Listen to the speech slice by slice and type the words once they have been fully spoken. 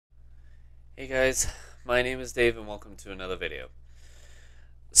Hey guys, my name is Dave and welcome to another video.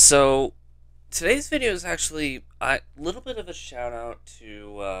 So, today's video is actually a little bit of a shout out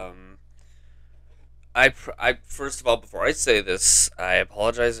to, first of all, before I say this, I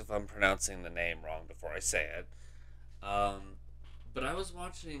apologize if I'm pronouncing the name wrong before I say it. Um, but I was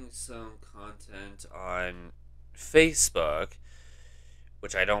watching some content on Facebook,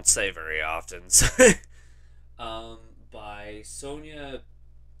 which I don't say very often, um, by Sonia.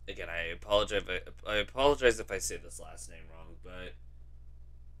 Again, I apologize if I say this last name wrong, but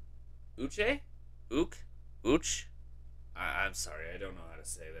Uche, Ook, Ooch. I'm sorry, I don't know how to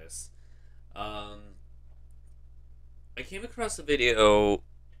say this. Um, I came across a video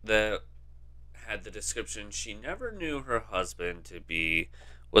that had the description she never knew her husband to be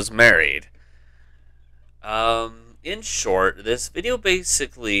was married. In short, this video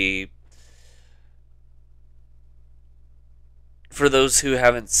basically, for those who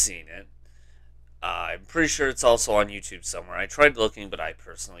haven't seen it, I'm pretty sure it's also on YouTube somewhere. I tried looking, but I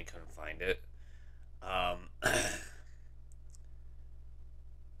personally couldn't find it. Um,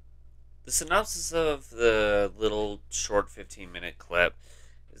 the synopsis of the little short 15-minute clip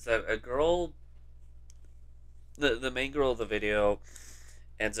is that a girl, the main girl of the video,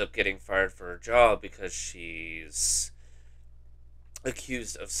 ends up getting fired for her job because she's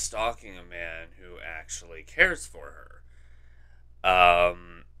accused of stalking a man who actually cares for her.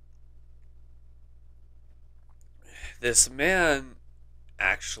 This man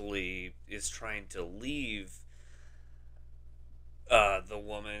actually is trying to leave the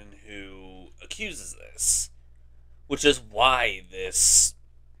woman who accuses this, which is why this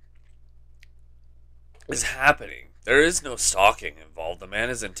is happening. There is no stalking involved. The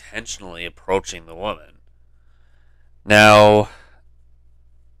man is intentionally approaching the woman. Now,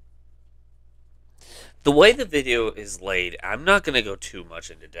 the way the video is laid, I'm not going to go too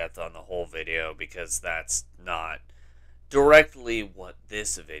much into depth on the whole video because that's not directly what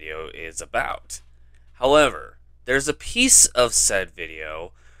this video is about. However, there's a piece of said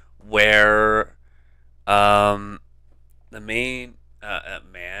video where the main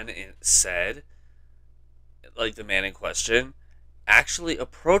man said, like the man in question, actually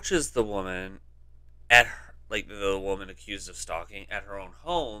approaches the woman at her, like the woman accused of stalking at her own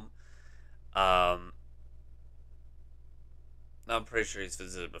home. I'm pretty sure he's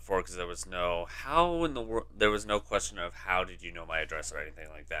visited before because there was no how in the world there was no question of how did you know my address or anything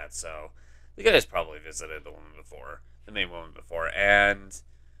like that. So the guy's probably visited the woman before, the main woman before, and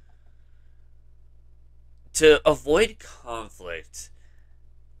to avoid conflict,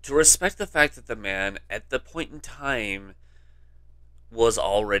 to respect the fact that the man at the point in time was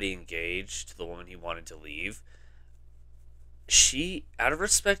already engaged to the woman he wanted to leave, she, out of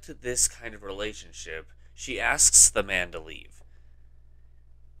respect to this kind of relationship, she asks the man to leave.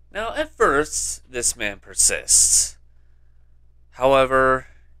 Now, at first, this man persists. However,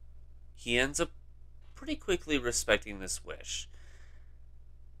 he ends up pretty quickly respecting this wish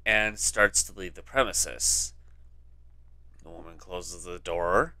and starts to leave the premises. The woman closes the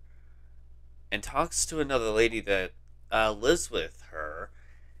door and talks to another lady that lives with her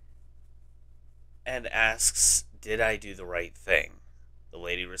and asks, "Did I do the right thing?" The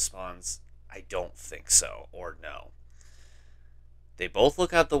lady responds, "I don't think so," or "No." They both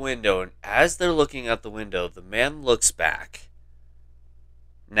look out the window, and as they're looking out the window, the man looks back.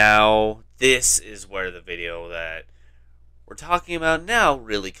 Now, this is where the video that we're talking about now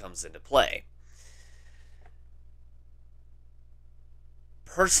really comes into play.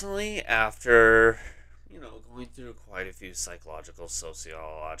 Personally, after, going through quite a few psychological,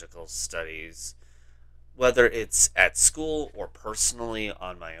 sociological studies, whether it's at school or personally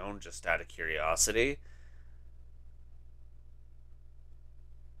on my own, just out of curiosity,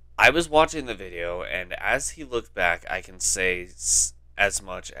 I was watching the video, and as he looked back, I can say as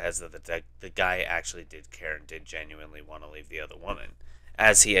much as that the guy actually did care and did genuinely want to leave the other woman,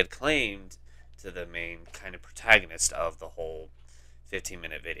 as he had claimed to the main kind of protagonist of the whole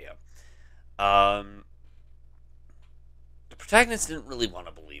 15-minute video. The protagonist didn't really want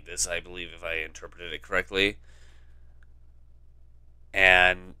to believe this, I believe, if I interpreted it correctly.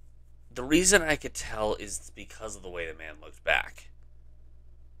 And the reason I could tell is because of the way the man looked back.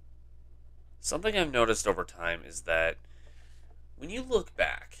 Something I've noticed over time is that when you look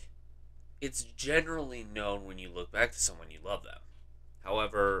back, it's generally known when you look back to someone you love them.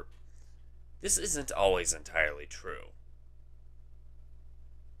 However, this isn't always entirely true.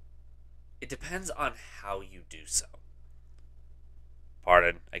 It depends on how you do so.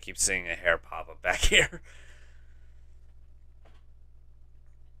 Pardon, I keep seeing a hair pop up back here.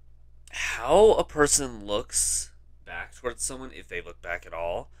 How a person looks back towards someone, if they look back at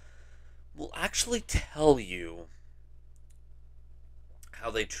all, will actually tell you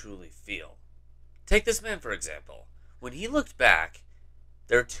how they truly feel. Take this man, for example. When he looked back,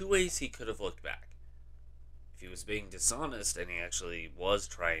 there are two ways he could have looked back. If he was being dishonest and he actually was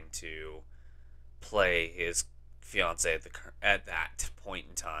trying to play his fiance at that point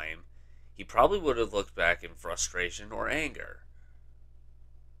in time, he probably would have looked back in frustration or anger.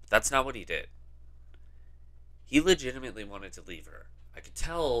 But that's not what he did. He legitimately wanted to leave her. I could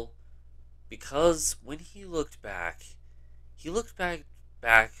tell because when he looked back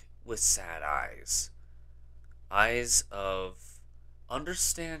with sad eyes. Eyes of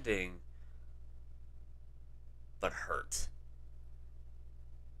understanding but hurt.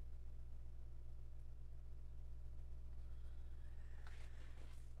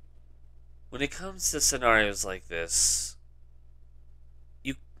 When it comes to scenarios like this,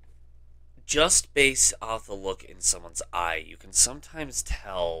 you just base off the look in someone's eye, you can sometimes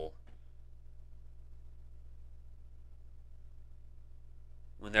tell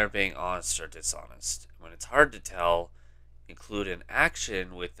when they're being honest or dishonest. When it's hard to tell, include an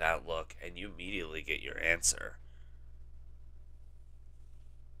action with that look and you immediately get your answer.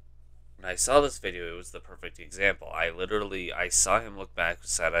 When I saw this video, it was the perfect example. I saw him look back with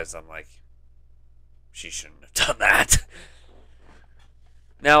sad eyes. I'm like, she shouldn't have done that.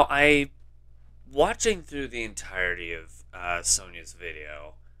 Now, watching through the entirety of Sonia's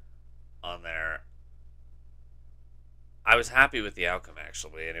video on there, I was happy with the outcome,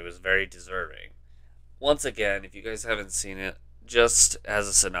 actually, and it was very deserving. Once again, if you guys haven't seen it, just as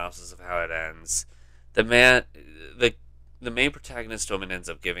a synopsis of how it ends, the main protagonist woman ends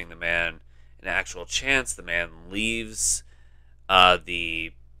up giving the man an actual chance. The man leaves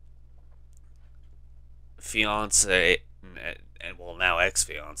the fiance, and well, now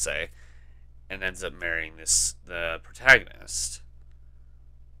ex-fiance, and ends up marrying the protagonist.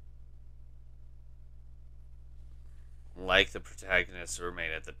 Like the protagonist's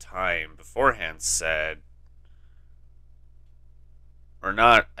roommate at the time beforehand said, or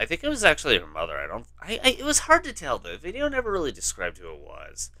not, I think it was actually her mother. It was hard to tell. The video never really described who it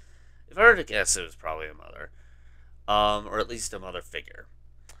was. If I were to guess, it was probably a mother, or at least a mother figure.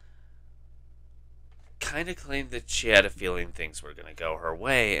 Kind of claimed that she had a feeling things were going to go her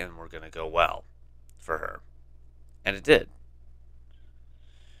way and were going to go well for her, and it did.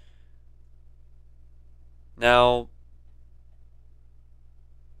 Now,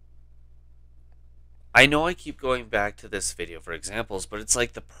 I know I keep going back to this video for examples, but it's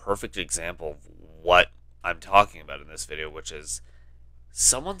like the perfect example of what I'm talking about in this video, which is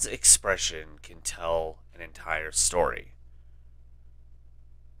someone's expression can tell an entire story.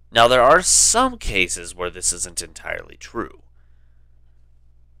 Now, there are some cases where this isn't entirely true.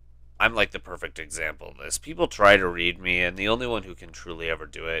 I'm like the perfect example of this. People try to read me, and the only one who can truly ever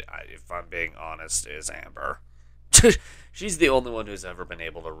do it, if I'm being honest, is Amber. She's the only one who's ever been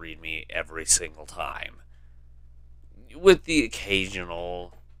able to read me every single time. With the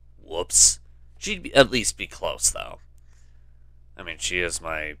occasional whoops. She'd at least be close, though. I mean, she is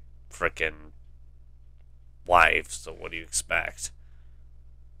my frickin' wife, so what do you expect?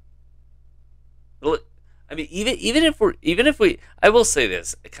 Well, I mean, even if we, I will say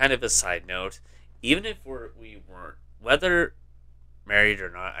this, kind of a side note, even if we weren't, whether married or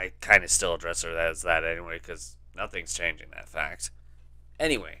not, I kind of still address her as that anyway, because nothing's changing that fact.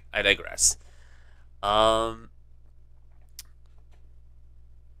 Anyway, I digress. But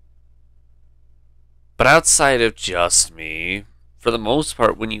outside of just me, for the most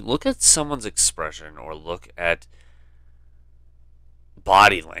part, when you look at someone's expression or look at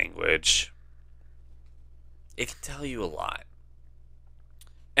body language, it can tell you a lot.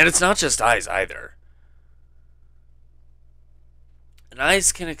 And it's not just eyes either. And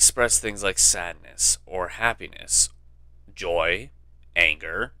eyes can express things like sadness or happiness, joy,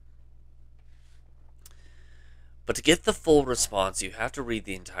 anger. But to get the full response, you have to read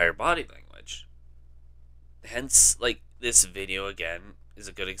the entire body language. Hence, like, this video again is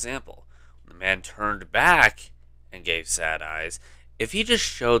a good example. When the man turned back and gave sad eyes, if he just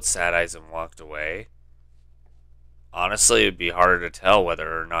showed sad eyes and walked away, honestly, it would be harder to tell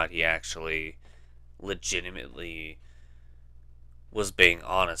whether or not he actually legitimately was being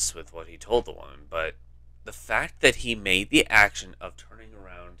honest with what he told the woman. But the fact that he made the action of turning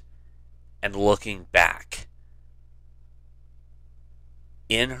around and looking back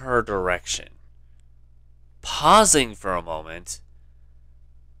in her direction, pausing for a moment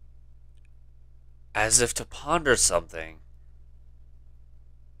as if to ponder something,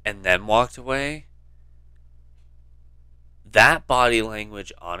 and then walked away, that body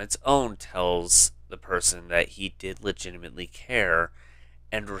language on its own tells the person that he did legitimately care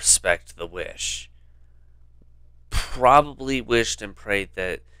and respect the wish. Probably wished and prayed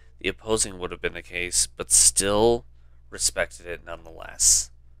that the opposing would have been the case, but still respected it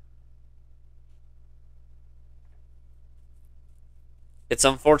nonetheless. It's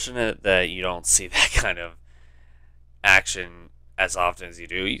unfortunate that you don't see that kind of action as often as you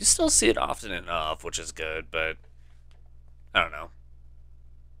do. You still see it often enough, which is good, but I don't know.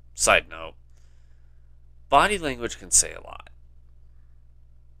 Side note, body language can say a lot.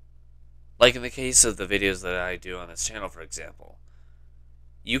 Like in the case of the videos that I do on this channel, for example,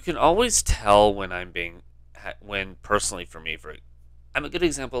 you can always tell when when personally for me, I'm a good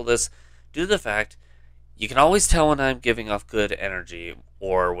example of this due to the fact you can always tell when I'm giving off good energy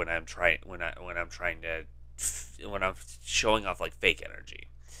or when I'm showing off like fake energy.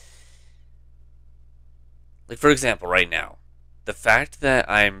 Like for example, right now, the fact that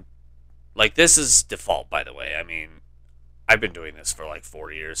I'm like, this is default, by the way. I mean, I've been doing this for like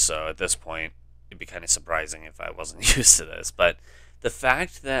 4 years, so at this point, it'd be kind of surprising if I wasn't used to this. But the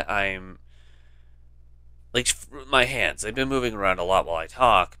fact that I'm like my hands, they've been moving around a lot while I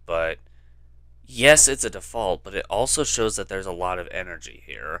talk, but yes, it's a default, but it also shows that there's a lot of energy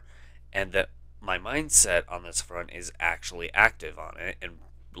here, and that my mindset on this front is actually active on it and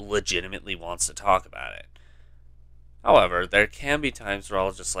legitimately wants to talk about it. However, there can be times where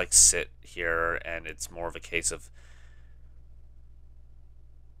I'll just like sit here and it's more of a case of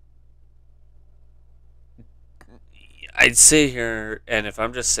I'd sit here, and if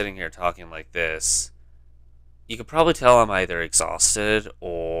I'm just sitting here talking like this, you could probably tell I'm either exhausted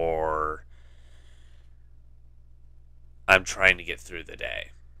or I'm trying to get through the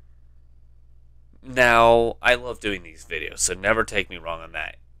day. Now, I love doing these videos, so never take me wrong on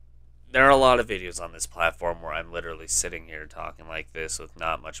that. There are a lot of videos on this platform where I'm literally sitting here talking like this with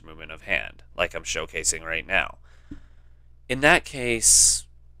not much movement of hand, like I'm showcasing right now. In that case,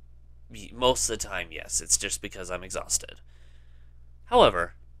 most of the time, yes, it's just because I'm exhausted.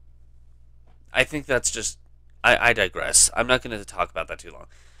 However, I think that's just... I digress. I'm not going to talk about that too long.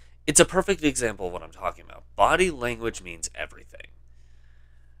 It's a perfect example of what I'm talking about. Body language means everything.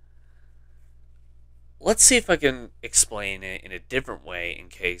 Let's see if I can explain it in a different way in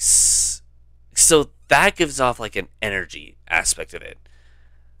case... So that gives off like an energy aspect of it.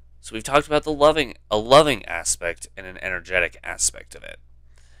 So we've talked about a loving aspect and an energetic aspect of it.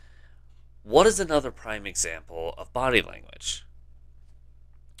 What is another prime example of body language?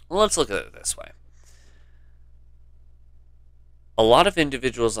 Well, let's look at it this way. A lot of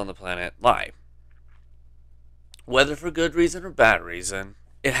individuals on the planet lie. Whether for good reason or bad reason,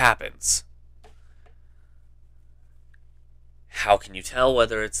 it happens. How can you tell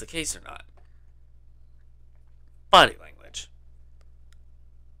whether it's the case or not? Body language.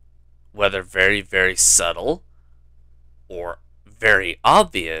 Whether very, very subtle or very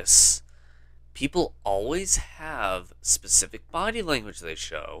obvious, people always have specific body language they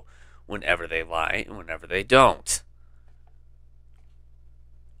show whenever they lie and whenever they don't.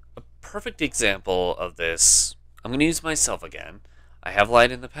 A perfect example of this, I'm going to use myself again. I have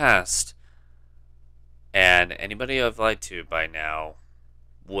lied in the past, and anybody I've lied to by now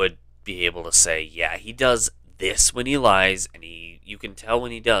would be able to say, yeah, he does this when he lies, and you can tell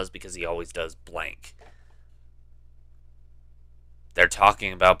when he does because he always does blank. They're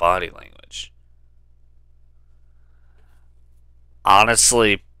talking about body language.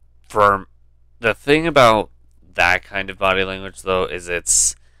 Honestly, for the thing about that kind of body language, though, is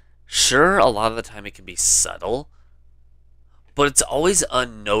it's sure a lot of the time it can be subtle, but it's always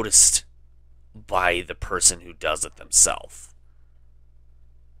unnoticed by the person who does it themselves.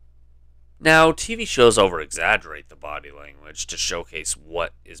 Now, TV shows over-exaggerate the body language to showcase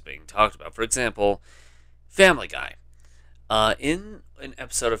what is being talked about. For example, Family Guy. In an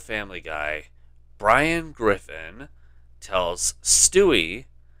episode of Family Guy, Brian Griffin tells Stewie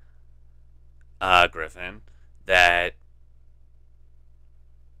Griffin that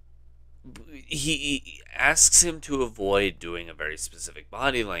he asks him to avoid doing a very specific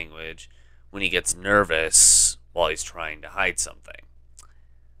body language when he gets nervous while he's trying to hide something.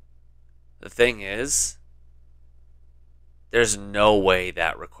 The thing is, there's no way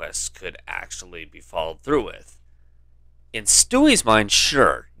that request could actually be followed through with. In Stewie's mind,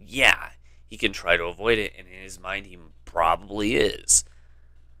 sure, yeah, he can try to avoid it, and in his mind he probably is.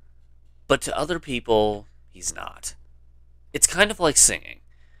 But to other people, he's not. It's kind of like singing.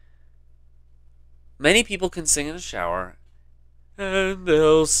 Many people can sing in a shower, and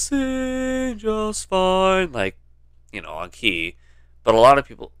they'll sing just fine, like, on key. But a lot of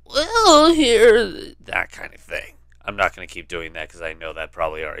people will hear that kind of thing. I'm not going to keep doing that because I know that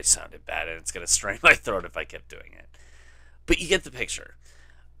probably already sounded bad, and it's going to strain my throat if I kept doing it. But you get the picture.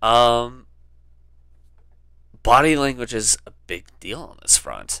 Um, Body language is a big deal on this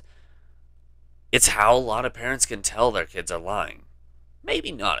front. It's how a lot of parents can tell their kids are lying.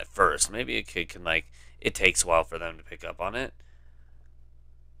 Maybe not at first. Maybe a kid can, like, it takes a while for them to pick up on it.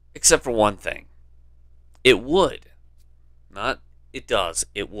 Except for one thing. It would. Not, it does.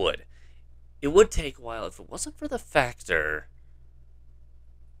 It would. It would take a while if it wasn't for the factor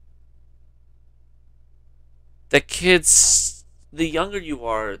that kids, the younger you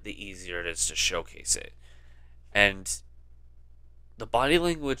are, the easier it is to showcase it. And the body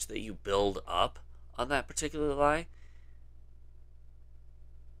language that you build up on that particular lie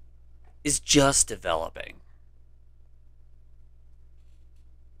is just developing.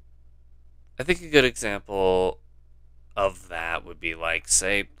 I think a good example of that would be like,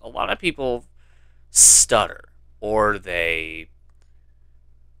 say, a lot of people stutter or they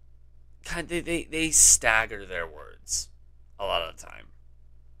stagger their words a lot of the time.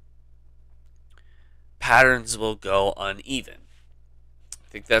 Patterns will go uneven. I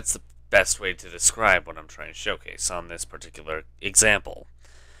think that's the best way to describe what I'm trying to showcase on this particular example.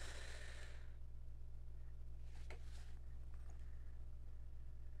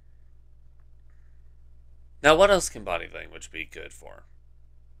 Now, what else can body language be good for?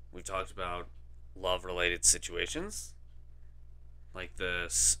 We've talked about love-related situations, like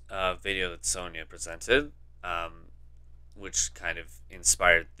the video that Sonia presented, which kind of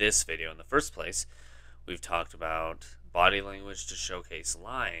inspired this video in the first place. We've talked about body language to showcase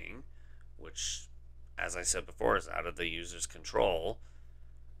lying, which, as I said before, is out of the user's control.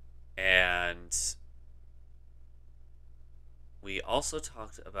 And we also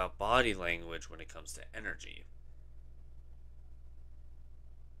talked about body language when it comes to energy.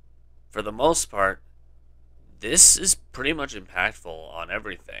 For the most part, this is pretty much impactful on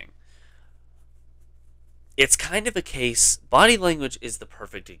everything. It's kind of a case, body language is the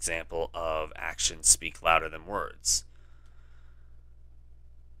perfect example of actions speak louder than words.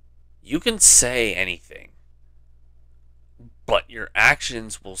 You can say anything, but your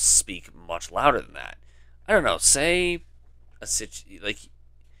actions will speak much louder than that. I don't know, say like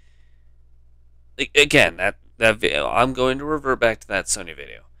again, that video, I'm going to revert back to that Sony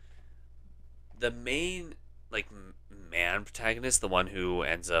video. The main, like, man protagonist, the one who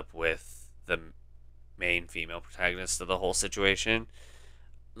ends up with the main female protagonist of the whole situation,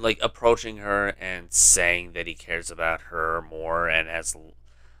 like, approaching her and saying that he cares about her more and has,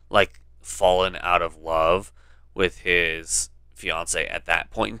 like, fallen out of love with his fiance at that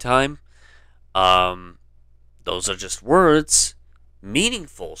point in time. Those are just words,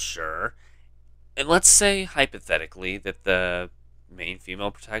 meaningful, sure. And let's say, hypothetically, that the main female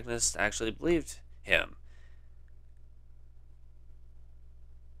protagonist actually believed him.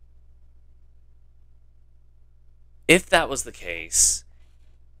 If that was the case,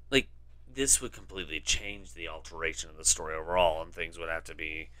 like, this would completely change the alteration of the story overall, and things would have to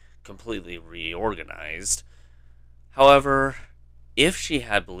be completely reorganized. However, if she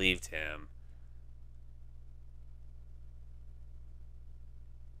had believed him,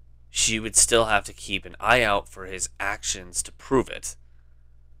 she would still have to keep an eye out for his actions to prove it.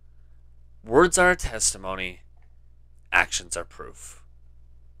 Words are a testimony, actions are proof.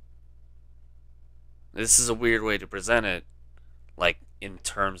 This is a weird way to present it, like, in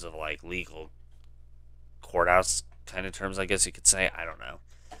terms of, like, legal courthouse kind of terms, I guess you could say. I don't know.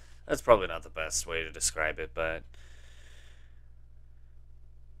 That's probably not the best way to describe it, but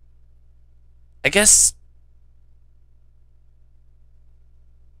I guess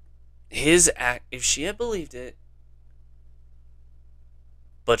his act, if she had believed it,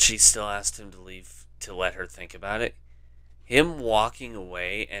 but she still asked him to leave to let her think about it, him walking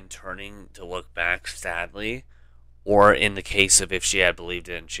away and turning to look back sadly, or in the case of if she had believed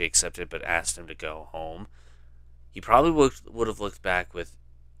it and she accepted but asked him to go home, he probably would have looked back with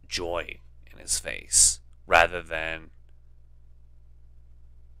joy in his face rather than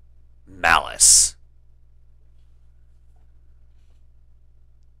malice.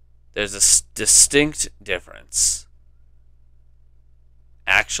 There's a distinct difference.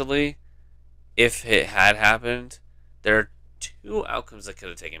 Actually, if it had happened, there are two outcomes that could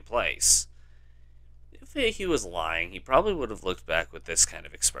have taken place. If he was lying, he probably would have looked back with this kind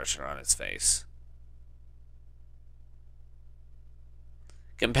of expression on his face.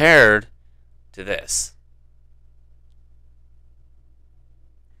 Compared to this.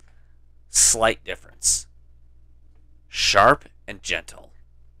 Slight difference. Sharp and gentle.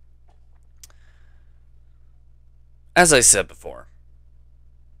 As I said before,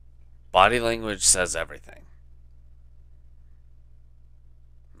 body language says everything.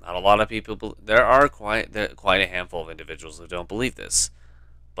 Not a lot of people. There are quite a handful of individuals who don't believe this,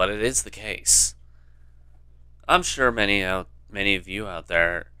 but it is the case. I'm sure many of you out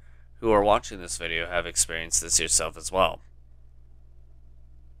there who are watching this video have experienced this yourself as well.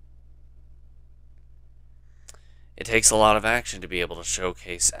 It takes a lot of action to be able to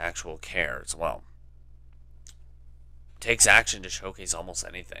showcase actual care as well. It takes action to showcase almost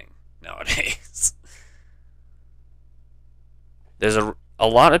anything nowadays. There's a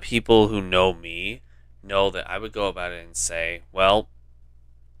lot of people who know me know that I would go about it and say, well,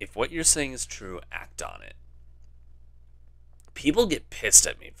 if what you're saying is true, act on it. People get pissed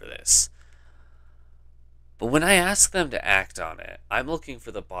at me for this. But when I ask them to act on it, I'm looking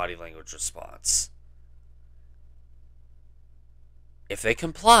for the body language response. If they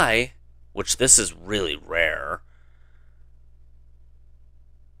comply, which this is really rare,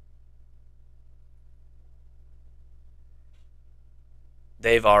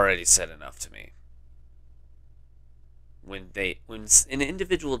 they've already said enough to me. When an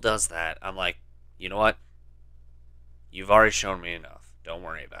individual does that, I'm like, you know what? You've already shown me enough. Don't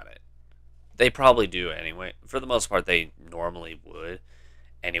worry about it. They probably do anyway. For the most part, they normally would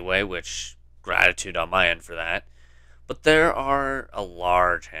anyway, which gratitude on my end for that. But there are a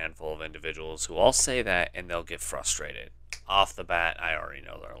large handful of individuals who all say that and they'll get frustrated. Off the bat, I already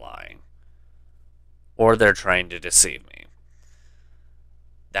know they're lying. Or they're trying to deceive me.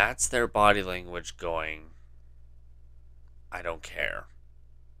 That's their body language going, I don't care.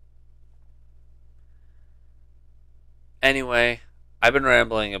 Anyway, I've been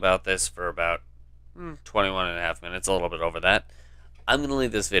rambling about this for about 21 and a half minutes, a little bit over that. I'm going to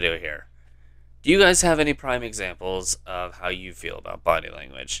leave this video here. Do you guys have any prime examples of how you feel about body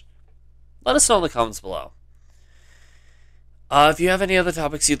language? Let us know in the comments below. If you have any other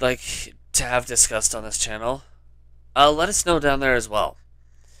topics you'd like to have discussed on this channel, let us know down there as well.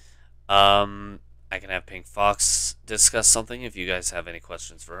 I can have Pink Fox discuss something if you guys have any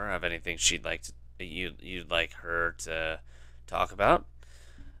questions for her, have anything she'd like to, you'd like her to talk about.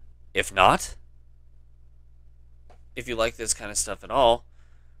 If not, if you like this kind of stuff at all,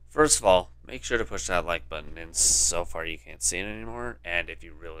 first of all, make sure to push that like button, and so far you can't see it anymore, and if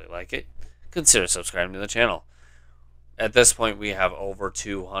you really like it, consider subscribing to the channel. At this point, we have over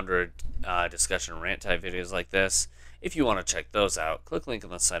 200 discussion rant type videos like this. If you want to check those out, click link on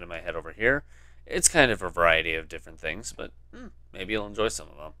the side of my head over here. It's kind of a variety of different things, but maybe you'll enjoy some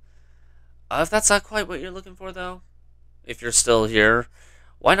of them. If that's not quite what you're looking for, though, if you're still here,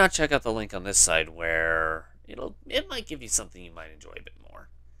 why not check out the link on this side where it might give you something you might enjoy a bit more.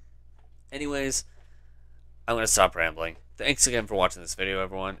 Anyways, I'm going to stop rambling. Thanks again for watching this video,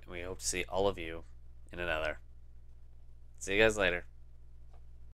 everyone, and we hope to see all of you in another. See you guys later.